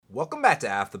Welcome back to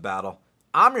After Battle.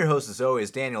 I'm your host as always,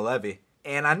 Daniel Levy,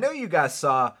 and I know you guys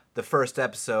saw the first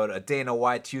episode of Dana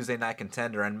White Tuesday Night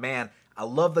Contender, and man, I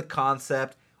love the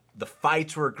concept. The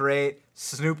fights were great.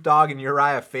 Snoop Dogg and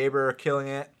Uriah Faber are killing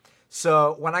it.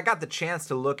 So when I got the chance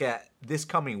to look at this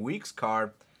coming week's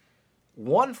card,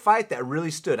 one fight that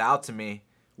really stood out to me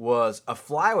was a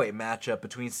flyweight matchup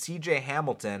between CJ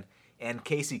Hamilton and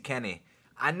Casey Kenny.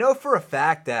 I know for a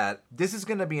fact that this is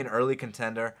going to be an early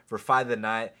contender for Fight of the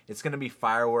Night. It's going to be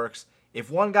fireworks.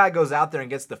 If one guy goes out there and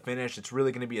gets the finish, it's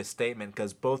really going to be a statement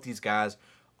because both these guys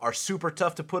are super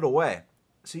tough to put away.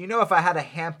 So if I had to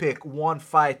handpick one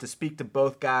fight to speak to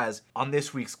both guys on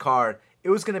this week's card, it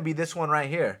was going to be this one right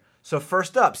here. So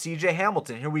first up, CJ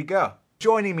Hamilton. Here we go.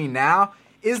 Joining me now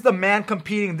is the man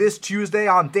competing this Tuesday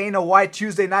on Dana White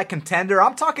Tuesday Night Contender.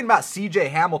 I'm talking about CJ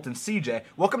Hamilton. CJ,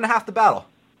 welcome to Half the Battle.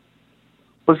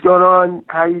 What's going on?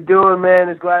 How you doing, man?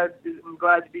 I'm glad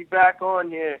to be back on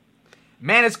here.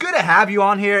 Man, it's good to have you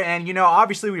on here. And,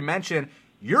 obviously we mentioned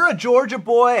you're a Georgia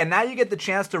boy, and now you get the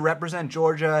chance to represent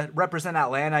Georgia, represent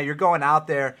Atlanta. You're going out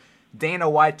there, Dana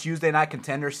White Tuesday Night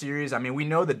Contender Series. I mean, we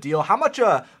know the deal. How much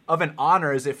of an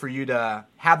honor is it for you to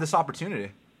have this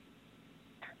opportunity?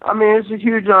 I mean, it's a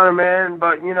huge honor, man.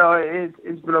 But,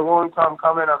 it's been a long time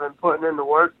coming. I've been putting in the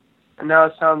work, and now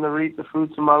it's time to reap the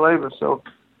fruits of my labor. So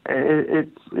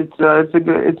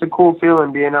it's a cool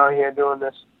feeling being out here doing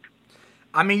this.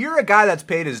 I mean, you're a guy that's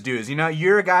paid his dues.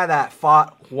 You're a guy that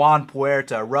fought Juan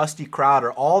Puerta, Rusty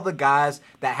Crowder, all the guys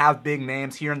that have big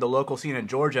names here in the local scene in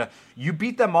Georgia. You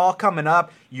beat them all coming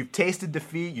up. You've tasted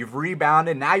defeat. You've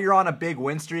rebounded. Now you're on a big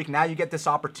win streak. Now you get this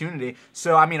opportunity.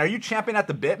 So, I mean, are you champing at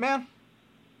the bit, man?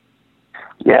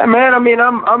 Yeah, man. I mean,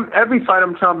 I'm every fight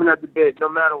I'm chomping at the bit, no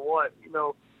matter what.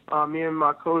 Me and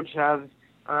my coach have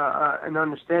an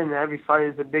understanding that every fight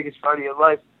is the biggest fight of your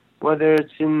life, whether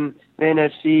it's in the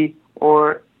NFC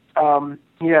or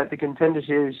at the Contender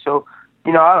Series. So,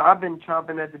 I've been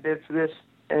chomping at the bit for this,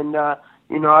 and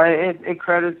it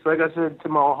credits, like I said, to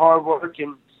my hard work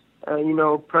and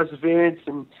perseverance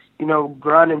and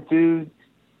grinding through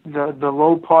the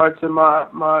low parts of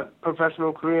my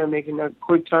professional career, making a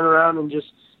quick turnaround and just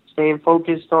staying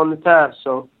focused on the task.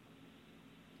 So.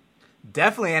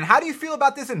 Definitely. And how do you feel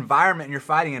about this environment you're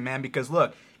fighting in, man? Because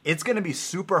look, it's going to be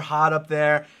super hot up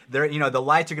there. The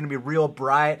lights are going to be real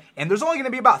bright, and there's only going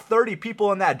to be about 30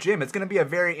 people in that gym. It's going to be a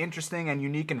very interesting and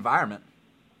unique environment.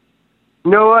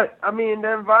 You know what? I mean,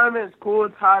 the environment is cool.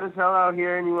 It's hot as hell out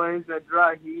here anyways, that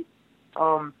dry heat.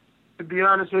 To be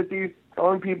honest with you, the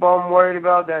only people I'm worried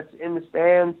about that's in the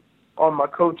stands are my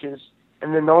coaches.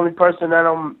 And then the only person that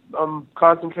I'm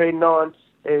concentrating on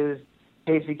is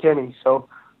Casey Kenny. So,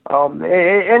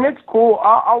 and it's cool.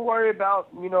 I'll worry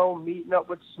about, meeting up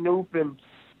with Snoop and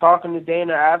talking to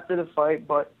Dana after the fight.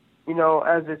 But,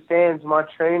 as it stands, my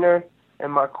trainer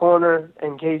and my corner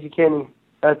and Casey Kenny,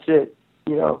 that's it.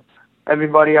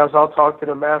 Everybody else, I'll talk to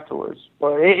them afterwards.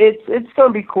 But it's going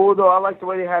to be cool, though. I like the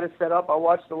way they had it set up. I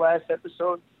watched the last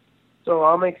episode, so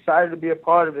I'm excited to be a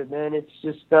part of it, man. It's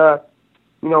just,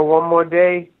 one more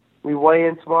day. We weigh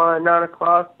in tomorrow at 9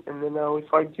 o'clock, and then we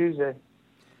fight Tuesday.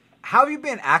 How have you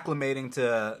been acclimating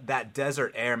to that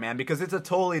desert air, man? Because it's a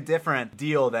totally different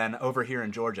deal than over here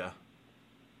in Georgia.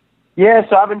 Yeah,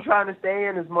 so I've been trying to stay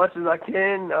in as much as I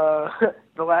can.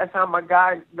 The last time I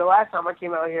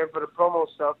came out here for the promo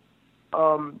stuff,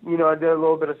 I did a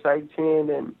little bit of sightseeing,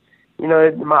 and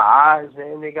my eyes,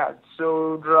 man, they got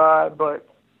so dry. But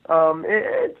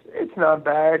it's not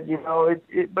bad,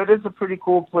 but it's a pretty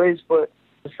cool place. But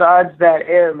besides that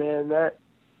air, man, that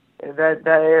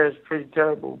air is pretty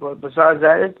terrible. But besides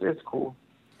that, it's cool.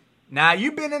 Now,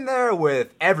 you've been in there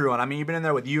with everyone. I mean, you've been in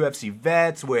there with UFC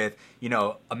vets, with,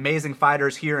 amazing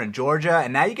fighters here in Georgia.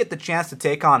 And now you get the chance to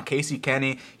take on Casey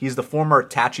Kenny. He's the former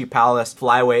Tachi Palace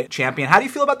flyweight champion. How do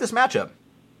you feel about this matchup?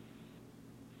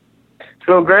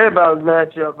 Feel great about the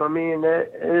matchup. I mean,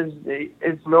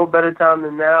 it's no better time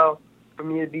than now for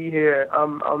me to be here.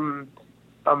 I'm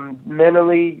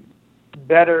mentally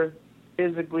better,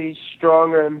 physically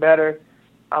stronger and better.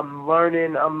 I'm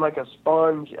learning. I'm like a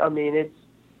sponge. I mean,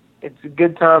 it's a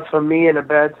good time for me and a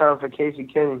bad time for Casey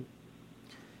Kenny.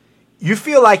 You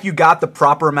feel like you got the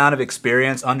proper amount of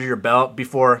experience under your belt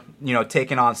before,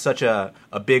 taking on such a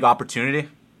big opportunity?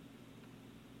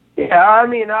 Yeah, I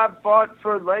mean, I've fought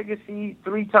for Legacy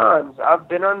 3 times. I've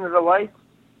been under the lights.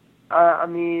 I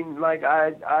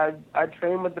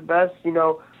train with the best.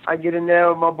 I get in there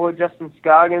with my boy Justin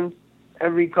Scoggins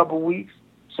every couple weeks.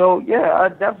 So, yeah, I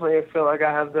definitely feel like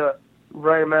I have the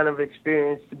right amount of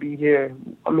experience to be here.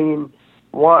 I mean,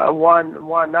 why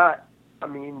not? I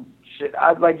mean, shit.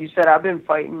 Like you said, I've been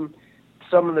fighting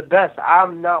some of the best.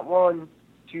 I'm not one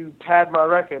to pad my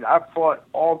record. I've fought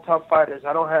all tough fighters.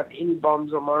 I don't have any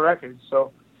bums on my record.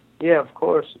 So, yeah, of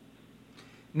course.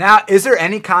 Now, is there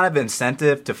any kind of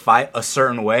incentive to fight a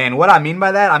certain way? And what I mean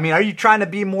by that, I mean, are you trying to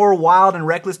be more wild and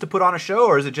reckless to put on a show,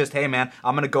 or is it just, hey, man,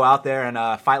 I'm going to go out there and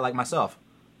fight like myself?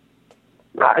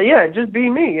 Yeah, just be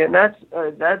me. And that's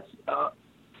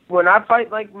when I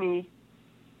fight like me,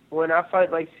 when I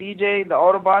fight like CJ, the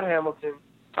Autobot Hamilton,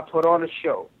 I put on a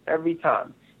show every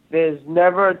time. There's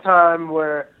never a time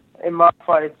where in my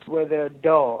fights where they're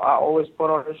dull. I always put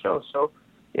on a show. So,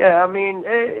 yeah,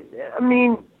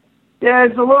 yeah,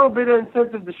 it's a little bit of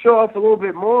incentive to show off a little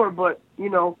bit more, but, you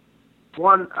know,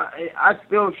 I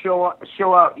still show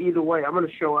out either way. I'm going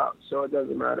to show out, so it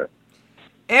doesn't matter.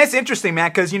 And it's interesting, man,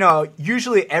 because, you know,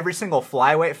 usually every single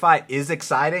flyweight fight is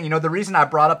exciting. You know, the reason I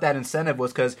brought up that incentive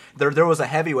was because there was a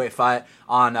heavyweight fight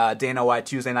on Dana White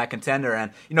Tuesday Night Contender,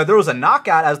 and, you know, there was a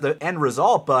knockout as the end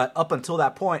result, but up until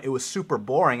that point, it was super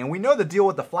boring. And we know the deal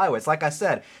with the flyweights. Like I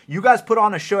said, you guys put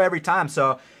on a show every time,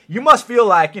 so you must feel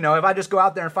like, you know, if I just go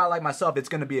out there and fight like myself, it's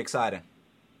going to be exciting.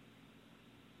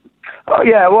 Oh,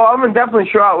 yeah, well, I'm going to definitely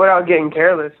show out without getting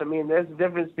careless. I mean, there's a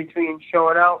difference between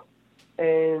showing out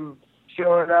and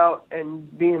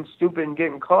being stupid and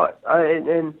getting caught.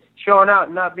 And showing out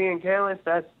and not being careless,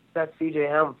 that's CJ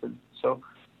Hamilton. So,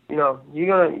 you know,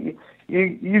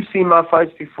 you've seen my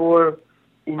fights before,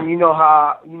 and you know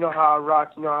how I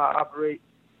rock, you know how I operate.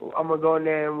 I'm gonna go in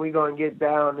there and we're gonna get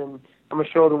down, and I'm gonna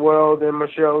show the world, and I'm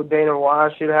gonna show Dana why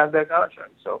I should have that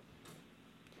contract.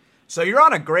 So you're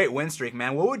on a great win streak,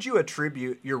 man. What would you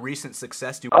attribute your recent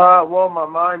success to? Well, my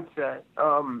mindset.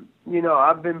 You know,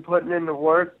 I've been putting in the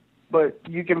work. But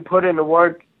you can put in the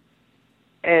work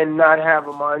and not have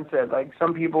a mindset. Like,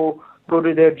 some people go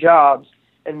to their jobs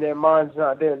and their mind's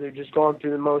not there. They're just going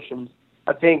through the motions.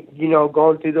 I think, you know,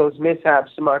 going through those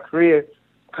mishaps in my career,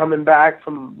 coming back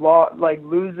from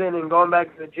losing and going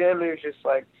back to the gym, it was just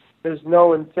like there's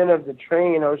no incentive to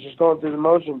train. I was just going through the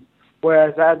motions.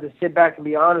 Whereas I had to sit back and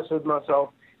be honest with myself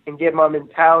and get my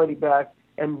mentality back.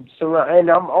 And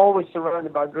I'm always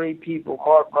surrounded by great people.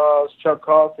 Mark Miles, Chuck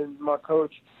Coffin, my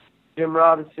coach, Jim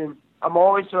Robinson. I'm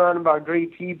always surrounded by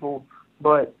great people,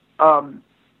 but I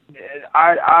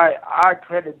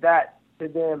credit that to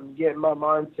them getting my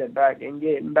mindset back and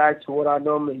getting back to what I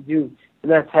normally do,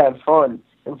 and that's have fun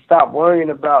and stop worrying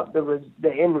about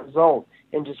the end result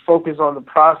and just focus on the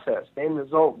process. The end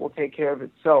result will take care of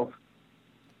itself.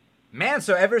 Man,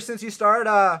 so ever since you started,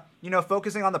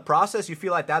 focusing on the process, you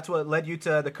feel like that's what led you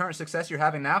to the current success you're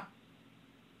having now?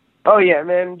 Oh, yeah,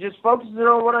 man. Just focusing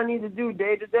on what I need to do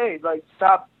day to day. Like,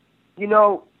 stop,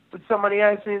 if somebody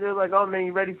asks me, they're like, oh, man,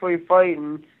 you ready for your fight?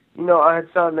 And, I had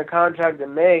signed the contract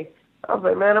in May. I was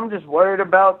like, man, I'm just worried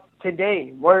about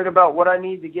today, worried about what I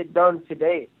need to get done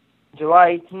today.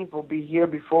 July 18th will be here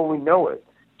before we know it.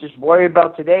 Just worry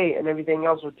about today, and everything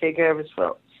else will take care of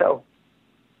itself.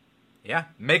 Yeah,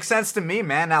 makes sense to me,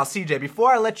 man. Now, CJ,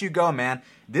 before I let you go, man,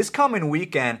 this coming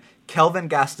weekend, Kelvin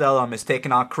Gastelum is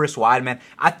taking on Chris Weidman.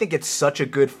 I think it's such a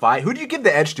good fight. Who do you give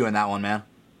the edge to in that one, man?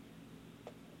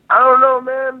 I don't know,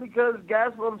 man, because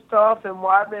Gastelum's tough, and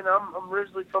Weidman, I'm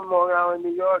originally from Long Island,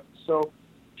 New York, so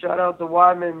shout out to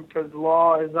Weidman because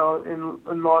Law is out in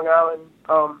Long Island.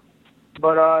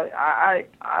 But I'm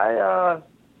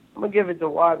going to give it to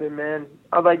Weidman, man.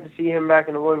 I'd like to see him back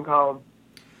in the win column.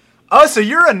 Oh, so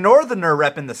you're a northerner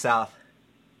repping the South.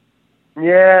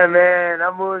 Yeah, man.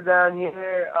 I moved down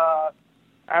here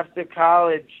after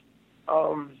college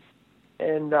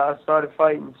and started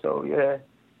fighting. So yeah,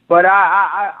 but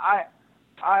I've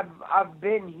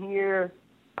been here.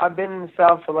 I've been in the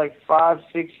South for like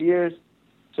 5-6 years.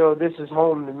 So this is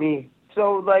home to me.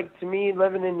 So like to me,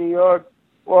 living in New York.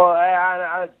 Well,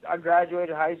 I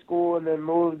graduated high school and then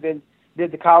moved and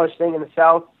did the college thing in the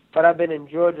South. But I've been in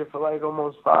Georgia for like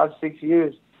almost 5-6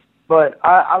 years. But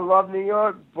I love New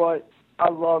York, but I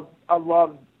love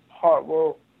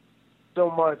Hartwell so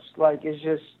much. Like, it's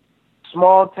just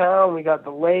small town. We got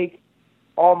the lake.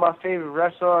 All my favorite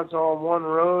restaurants are on one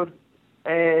road.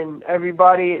 And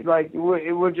everybody, like,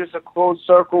 we're just a close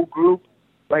circle group.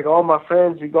 Like, all my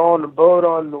friends, we go on the boat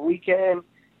on the weekend,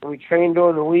 and we train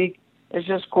during the week. It's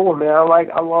just cool, man.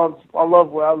 I love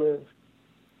where I live.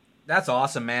 That's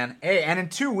awesome, man. Hey, and in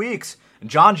 2 weeks,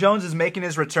 Jon Jones is making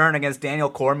his return against Daniel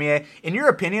Cormier. In your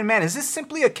opinion, man, is this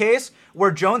simply a case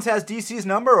where Jones has DC's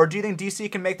number, or do you think DC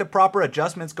can make the proper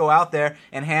adjustments, go out there,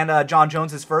 and hand Jon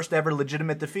Jones his first ever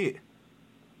legitimate defeat?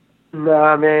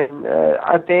 Nah, man.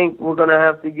 I think we're going to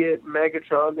have to get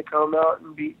Megatron to come out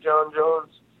and beat Jon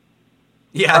Jones.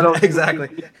 Yeah,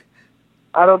 exactly.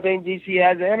 I don't think DC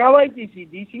has it. And I like DC.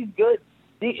 DC's good.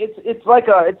 It's like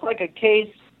a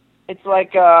case. It's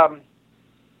like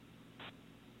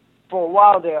for a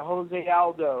while there, Jose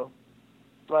Aldo,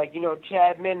 like, you know,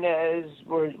 Chad Mendez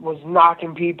was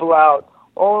knocking people out.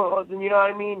 Oh, you know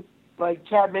what I mean? Like,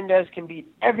 Chad Mendez can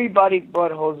beat everybody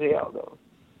but Jose Aldo.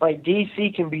 Like,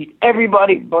 DC can beat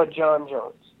everybody but John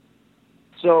Jones.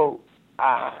 So,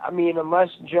 I mean, unless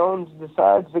Jones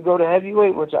decides to go to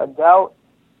heavyweight, which I doubt,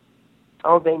 I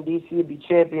don't think DC would be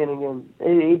champion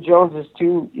again. Jones is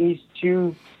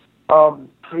too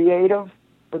creative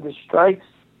for the strikes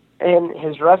and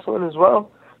his wrestling as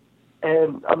well.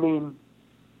 And, I mean,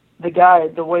 the guy,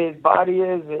 the way his body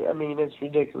is, I mean, it's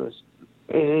ridiculous.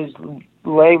 His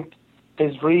length,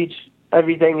 his reach,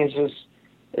 everything is just,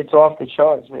 it's off the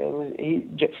charts, man.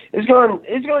 It's going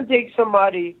to take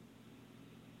somebody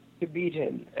to beat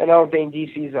him. And I don't think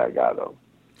DC's that guy, though.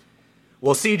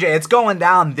 Well, CJ, it's going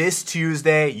down this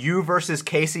Tuesday. You versus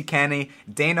Casey Kenny,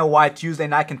 Dana White, Tuesday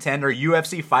Night Contender,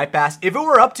 UFC Fight Pass. If it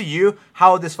were up to you,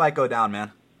 how would this fight go down,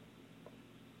 man?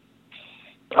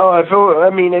 Oh,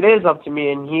 it is up to me,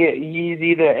 and he's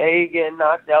either A, getting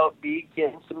knocked out, B,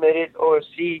 getting submitted, or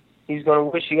C, he's going to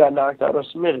wish he got knocked out or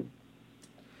submitted.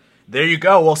 There you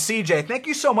go. Well, CJ, thank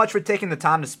you so much for taking the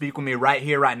time to speak with me right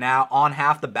here, right now on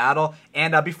Half the Battle.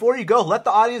 And before you go, let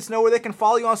the audience know where they can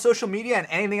follow you on social media and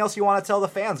anything else you want to tell the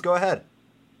fans. Go ahead.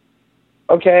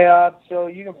 Okay, so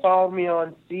you can follow me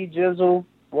on CJizzle125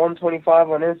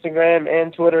 on Instagram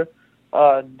and Twitter,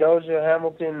 Doja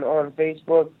Hamilton on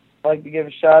Facebook. I'd like to give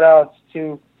a shout-out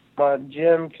to my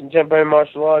gym, Contemporary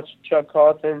Martial Arts, Chuck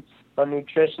Carlton, my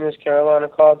nutritionist, Carolina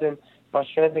Carlton, my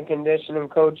strength and conditioning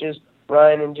coaches,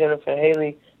 Ryan and Jennifer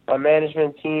Haley, my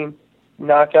management team,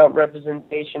 Knockout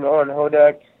Representation on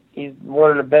Hodak. He's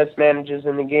one of the best managers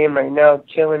in the game right now,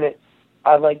 killing it.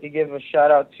 I'd like to give a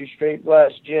shout-out to Straight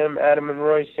Blast Gym, Adam and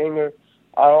Roy Singer.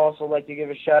 I'd also like to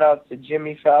give a shout-out to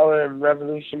Jimmy Fowler and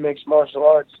Revolution Mixed Martial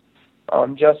Arts.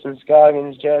 Justin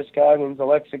Scoggins, Jazz Scoggins,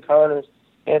 Alexa Connors,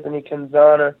 Anthony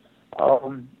Canzana,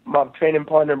 my training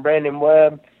partner Brandon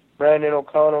Webb, Brandon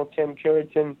O'Connell, Tim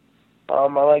Curitan.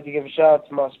 I'd like to give a shout out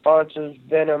to my sponsors,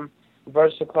 Venom,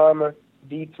 VersaClimber,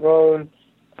 Dethrone,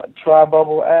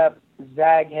 Tri-Bubble app,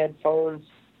 Zag headphones,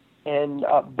 and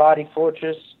Body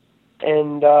Fortress,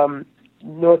 and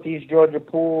Northeast Georgia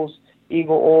Pools,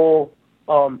 Eagle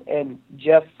Oil, and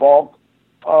Jeff Falk,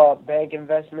 Bank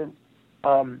Investments.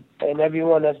 And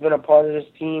everyone that's been a part of this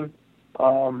team,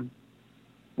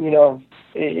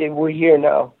 we're here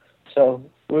now, so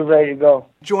we're ready to go.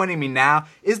 Joining me now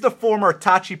is the former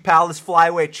Tachi Palace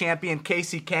flyweight champion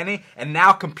Casey Kenny, and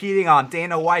now competing on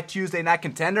Dana White Tuesday Night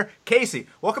Contender. Casey,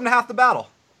 welcome to Half the Battle.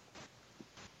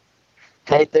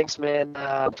 Hey, thanks, man.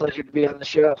 Pleasure to be on the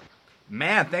show.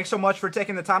 Man, thanks so much for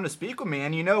taking the time to speak with me.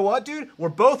 And you know what, dude? We're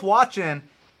both watching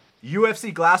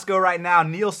UFC Glasgow right now.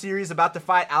 Neil Series about to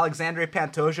fight Alexandre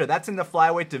Pantoja. That's in the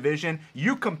flyweight division.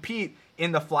 You compete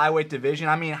in the flyweight division.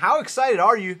 I mean, how excited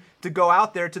are you to go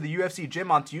out there to the UFC gym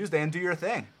on Tuesday and do your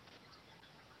thing?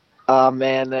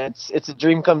 Man, it's a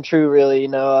dream come true, really. You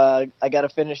know, I got to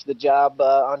finish the job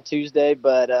on Tuesday,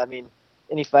 but I mean,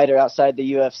 any fighter outside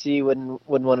the UFC wouldn't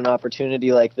want an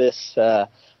opportunity like this.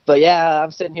 But yeah,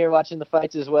 I'm sitting here watching the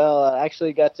fights as well. I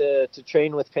actually got to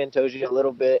train with Pantoja a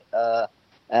little bit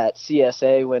at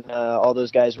CSA when all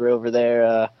those guys were over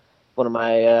there. One of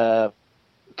my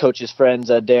coach's friends,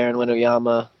 Darren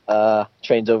Winoyama,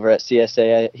 trains over at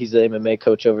CSA. He's the MMA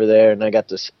coach over there, and I got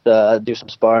to do some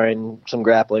sparring, some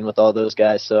grappling with all those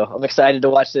guys. So I'm excited to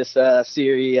watch this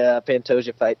Siri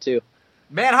Pantoja fight too.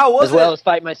 Man, how was it? As well as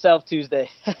fight myself Tuesday.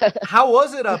 How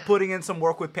was it putting in some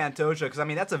work with Pantoja? Because, I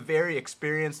mean, that's a very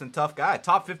experienced and tough guy.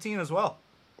 Top 15 as well.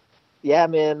 Yeah,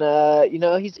 man.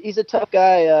 He's a tough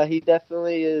guy. He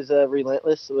definitely is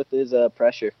relentless with his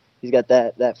pressure. He's got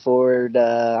that forward,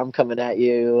 I'm coming at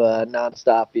you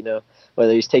nonstop. You know,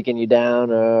 whether he's taking you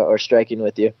down or striking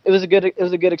with you. It was a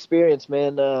good experience,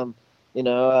 man.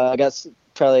 I got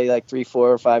probably like 3,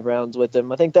 4, or 5 rounds with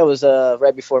him. I think that was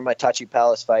right before my Tachi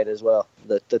Palace fight as well,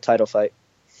 the title fight.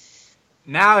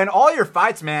 Now, in all your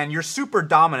fights, man, you're super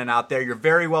dominant out there. You're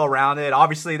very well-rounded.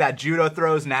 Obviously, that judo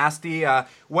throw's nasty.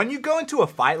 When you go into a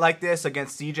fight like this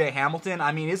against C.J. Hamilton,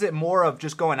 I mean, is it more of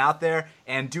just going out there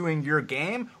and doing your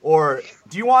game? Or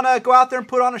do you want to go out there and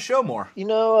put on a show more? You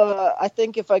know, I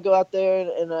think if I go out there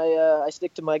and I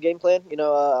stick to my game plan,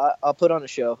 I'll put on a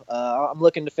show. I'm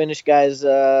looking to finish guys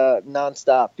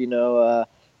nonstop.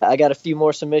 I got a few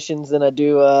more submissions than I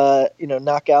do,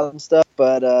 knockout and stuff,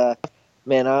 but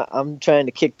man, I'm trying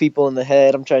to kick people in the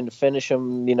head. I'm trying to finish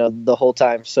them, the whole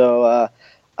time. So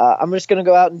I'm just going to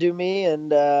go out and do me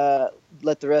and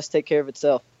let the rest take care of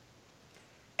itself.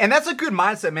 And that's a good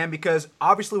mindset, man, because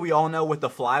obviously we all know with the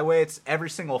flyweights, every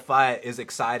single fight is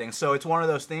exciting. So it's one of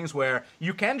those things where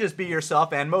you can just be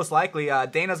yourself, and most likely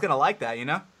Dana's going to like that, you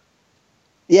know?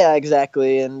 Yeah,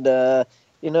 exactly. And,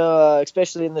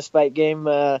 especially in this fight game,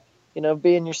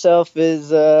 being yourself is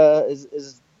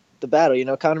the battle. You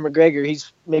know, Conor McGregor,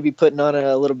 he's maybe putting on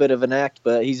a little bit of an act,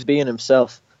 but he's being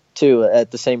himself, too, at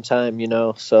the same time, you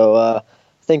know? So I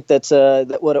think that's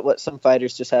what some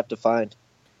fighters just have to find.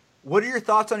 What are your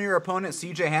thoughts on your opponent,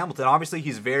 C.J. Hamilton? Obviously,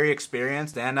 he's very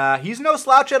experienced, and he's no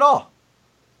slouch at all.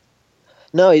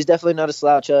 No, he's definitely not a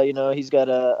slouch. He's got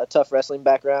a tough wrestling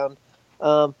background.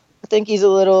 I think he's a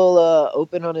little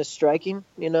open on his striking.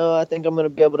 You know, I think I'm going to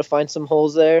be able to find some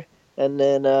holes there. And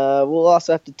then we'll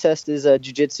also have to test his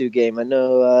jiu-jitsu game. I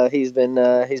know he's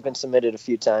been submitted a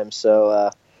few times, so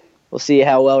we'll see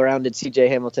how well-rounded C.J.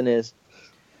 Hamilton is.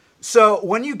 So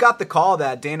when you got the call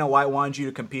that Dana White wanted you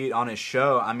to compete on his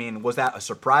show, I mean, was that a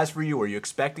surprise for you? Were you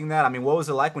expecting that? I mean, what was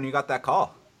it like when you got that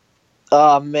call?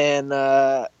 Oh, man,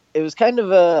 it was kind of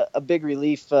a big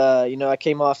relief. I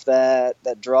came off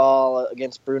that draw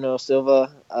against Bruno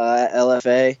Silva at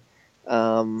LFA.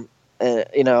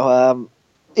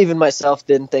 Even myself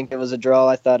didn't think it was a draw.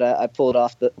 I thought I pulled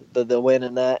off the win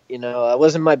in that. You know, it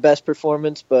wasn't my best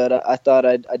performance, but I thought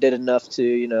I did enough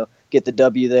to, get the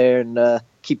W there and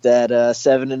keep that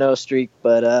 7-0 streak.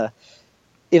 But,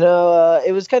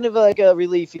 it was kind of like a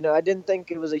relief. You know, I didn't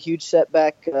think it was a huge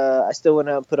setback. I still went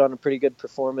out and put on a pretty good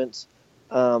performance.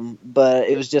 But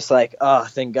it was just like, oh,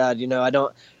 thank God, I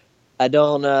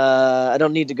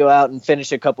don't need to go out and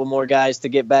finish a couple more guys to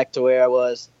get back to where I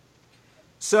was.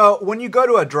 So when you go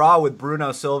to a draw with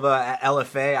Bruno Silva at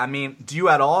LFA, I mean, do you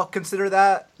at all consider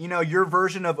that, your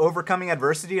version of overcoming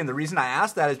adversity? And the reason I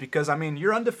ask that is because, I mean,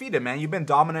 you're undefeated, man. You've been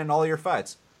dominant in all your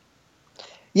fights.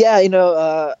 Yeah,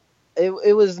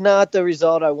 it was not the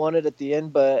result I wanted at the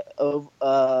end, but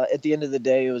at the end of the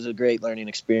day, it was a great learning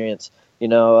experience.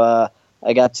 I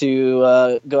got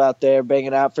to go out there, bang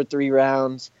it out for 3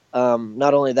 rounds.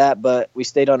 Not only that, but we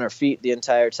stayed on our feet the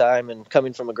entire time. And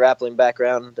coming from a grappling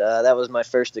background, that was my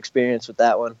first experience with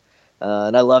that one.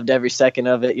 And I loved every second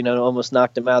of it. Almost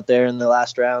knocked him out there in the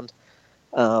last round.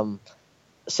 It's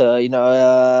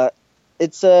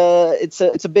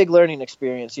a big learning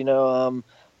experience.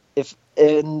 If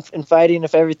in fighting,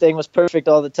 if everything was perfect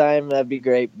all the time, that'd be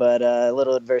great. But a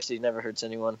little adversity never hurts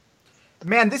anyone.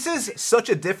 Man, this is such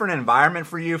a different environment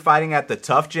for you fighting at the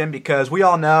Tough Gym because we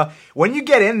all know when you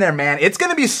get in there, man, it's going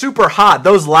to be super hot.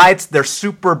 Those lights, they're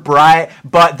super bright,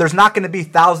 but there's not going to be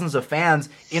thousands of fans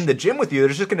in the gym with you.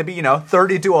 There's just going to be,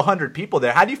 30 to 100 people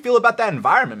there. How do you feel about that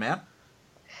environment, man?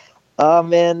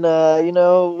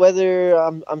 Whether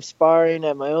I'm sparring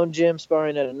at my own gym,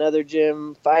 sparring at another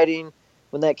gym, fighting,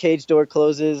 when that cage door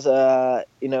closes,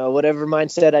 whatever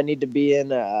mindset I need to be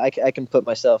in, I can put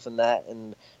myself in that.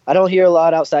 And I don't hear a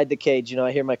lot outside the cage.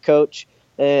 I hear my coach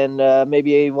and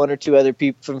maybe one or two other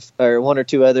people one or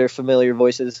two other familiar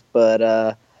voices.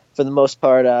 But for the most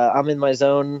part, I'm in my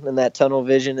zone in that tunnel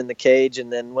vision in the cage.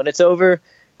 And then when it's over,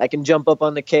 I can jump up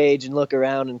on the cage and look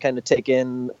around and kind of take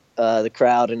in the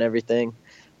crowd and everything.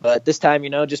 But this time,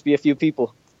 just be a few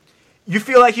people. You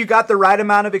feel like you got the right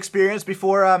amount of experience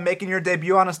before making your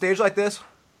debut on a stage like this?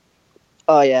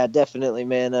 Oh, yeah, definitely,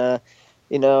 man. I'm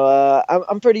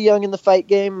pretty young in the fight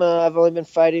game. I've only been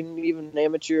fighting even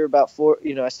amateur about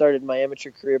I started my amateur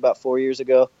career about 4 years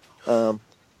ago. And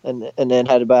then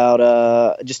had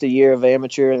about just a year of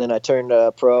amateur, and then I turned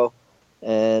pro.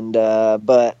 And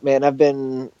but man, I've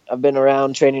been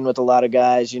around training with a lot of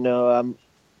guys. My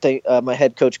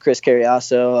head coach Chris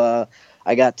Carriasso,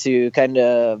 I got to kind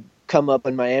of come up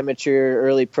in my amateur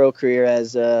early pro career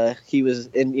as he was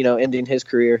ending his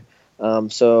career.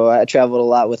 So I traveled a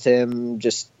lot with him,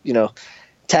 just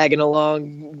tagging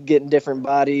along, getting different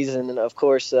bodies, and then of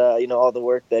course all the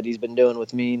work that he's been doing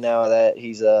with me now that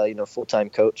he's full-time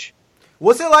coach.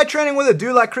 What's it like training with a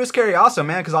dude like Chris Carriasso,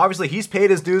 man? Because obviously he's paid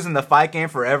his dues in the fight game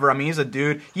forever. I mean, he's a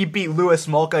dude. He beat Louis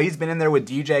Smolka. He's been in there with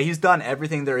DJ. He's done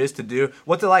everything there is to do.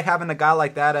 What's it like having a guy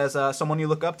like that as someone you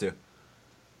look up to?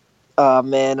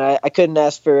 Man, I couldn't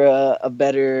ask for a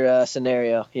better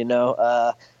scenario.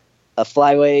 A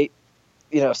flyweight,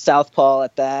 southpaw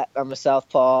at that. I'm a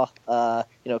southpaw.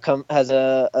 Has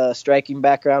a striking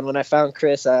background. When I found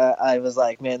Chris, I was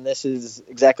like, man, this is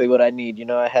exactly what I need.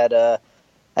 I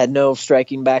had no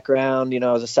striking background.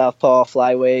 I was a southpaw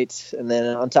flyweight, and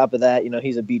then on top of that,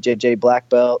 he's a BJJ black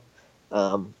belt.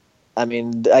 I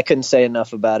couldn't say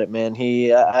enough about it, man.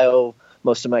 I owe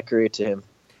most of my career to him.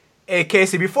 Hey,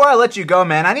 Casey, before I let you go,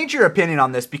 man, I need your opinion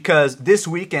on this because this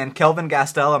weekend, Kelvin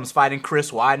Gastelum is fighting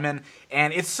Chris Weidman,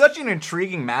 and it's such an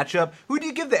intriguing matchup. Who do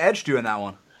you give the edge to in that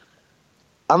one?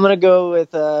 I'm gonna go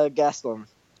with Gastelum.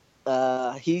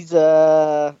 He's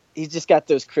just got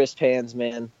those crisp hands,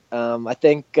 man. I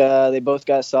think they both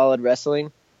got solid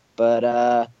wrestling, but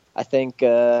I think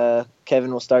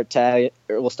Kevin will start tagging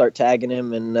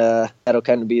him, and that'll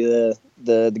kind of be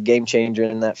the game changer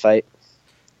in that fight.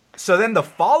 So then the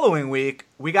following week,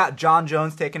 we got Jon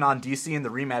Jones taking on DC in the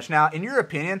rematch. Now, in your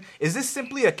opinion, is this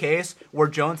simply a case where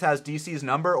Jones has DC's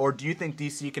number, or do you think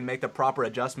DC can make the proper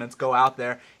adjustments, go out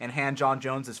there, and hand Jon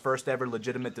Jones his first ever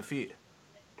legitimate defeat?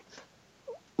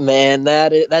 Man,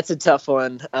 that's a tough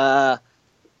one. I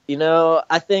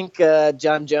think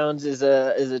Jon Jones is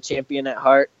a champion at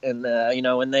heart, and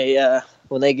when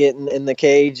they get in the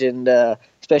cage, and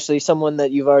especially someone that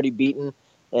you've already beaten.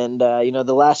 And,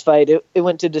 the last fight, it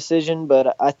went to decision,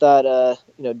 but I thought,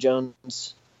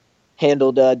 Jones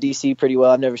handled DC pretty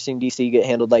well. I've never seen DC get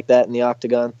handled like that in the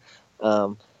octagon.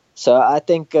 So I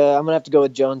think I'm going to have to go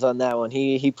with Jones on that one.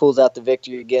 He pulls out the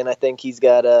victory again. I think he's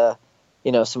got,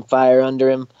 some fire under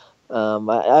him.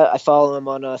 I follow him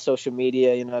on social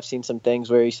media. I've seen some things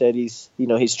where he said he's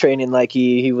training like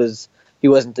he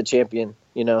wasn't the champion.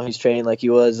 He's training like he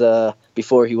was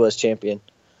before he was champion.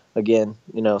 Again,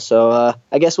 so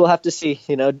I guess we'll have to see.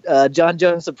 Jon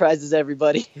Jones surprises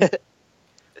everybody.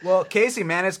 Well, Casey,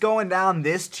 man, it's going down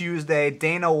this Tuesday.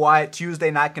 Dana White,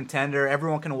 Tuesday Night Contender.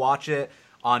 Everyone can watch it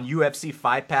on UFC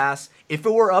Fight Pass. If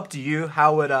it were up to you,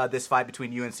 how would this fight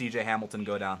between you and CJ Hamilton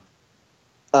go down?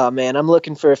 Oh, man, I'm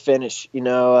looking for a finish,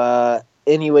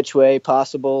 any which way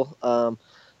possible.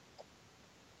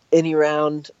 Any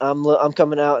round, I'm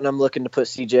coming out and I'm looking to put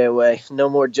CJ away. No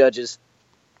more judges.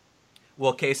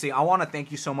 Well, Casey, I want to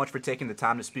thank you so much for taking the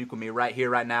time to speak with me right here,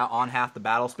 right now on Half the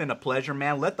Battle. It's been a pleasure,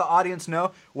 man. Let the audience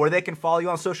know where they can follow you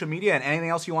on social media, and anything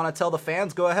else you want to tell the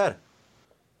fans, go ahead.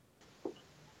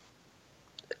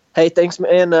 Hey, thanks,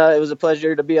 man. It was a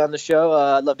pleasure to be on the show.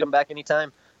 I'd love to come back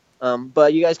anytime.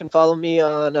 But you guys can follow me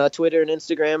on Twitter and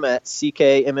Instagram at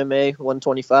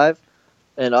CKMMA125,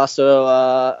 and also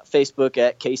Facebook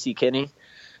at Casey Kenny.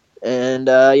 And,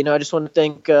 I just want to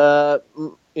thank,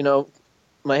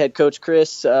 my head coach,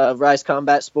 Chris, Rise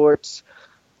Combat Sports,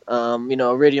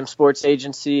 Iridium Sports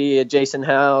Agency, Jason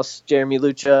House, Jeremy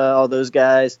Lucha, all those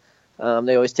guys.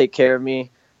 They always take care of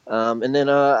me. And then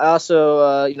I also,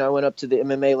 I went up to the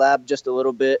MMA lab just a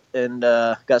little bit and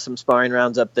got some sparring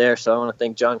rounds up there. So I want to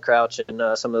thank John Crouch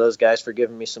and some of those guys for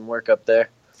giving me some work up there.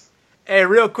 Hey,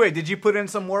 real quick, did you put in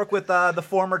some work with the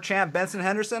former champ, Benson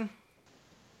Henderson?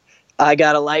 I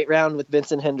got a light round with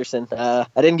Benson Henderson. I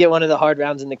didn't get one of the hard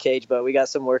rounds in the cage, but we got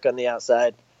some work on the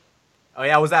outside. Oh,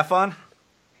 yeah? Was that fun?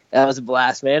 That was a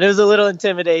blast, man. It was a little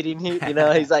intimidating.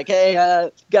 He's like, hey,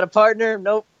 got a partner?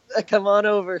 Nope. Come on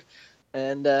over.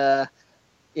 And, but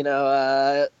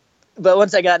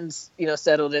once I got,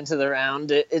 settled into the round,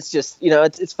 it's just,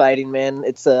 it's fighting, man.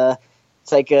 It's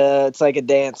like a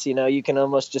dance, you can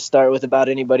almost just start with about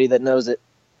anybody that knows it.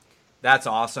 That's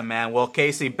awesome, man. Well,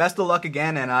 Casey, best of luck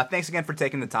again, and thanks again for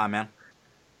taking the time, man.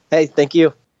 Hey, thank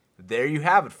you. There you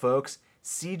have it, folks.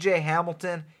 CJ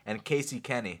Hamilton and Casey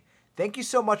Kenny. Thank you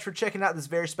so much for checking out this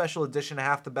very special edition of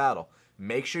Half the Battle.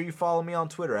 Make sure you follow me on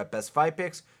Twitter at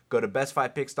BestFightPicks. Go to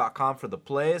BestFightPicks.com for the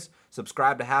plays.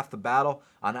 Subscribe to Half the Battle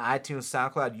on iTunes,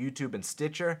 SoundCloud, YouTube, and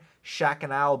Stitcher. Shaq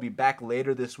and I will be back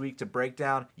later this week to break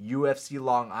down UFC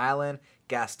Long Island,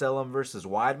 Gastelum versus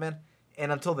Weidman.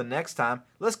 And until the next time,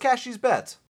 let's cash these bets.